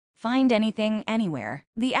Find anything, anywhere.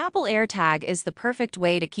 The Apple AirTag is the perfect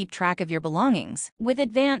way to keep track of your belongings. With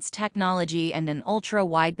advanced technology and an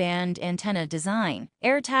ultra-wideband antenna design,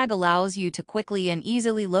 AirTag allows you to quickly and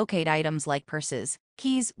easily locate items like purses,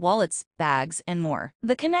 keys, wallets, bags, and more.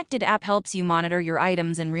 The connected app helps you monitor your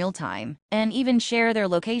items in real time and even share their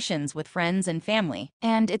locations with friends and family.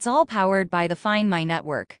 And it's all powered by the Find My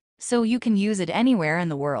network, so you can use it anywhere in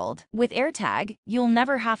the world. With AirTag, you'll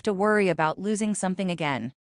never have to worry about losing something again.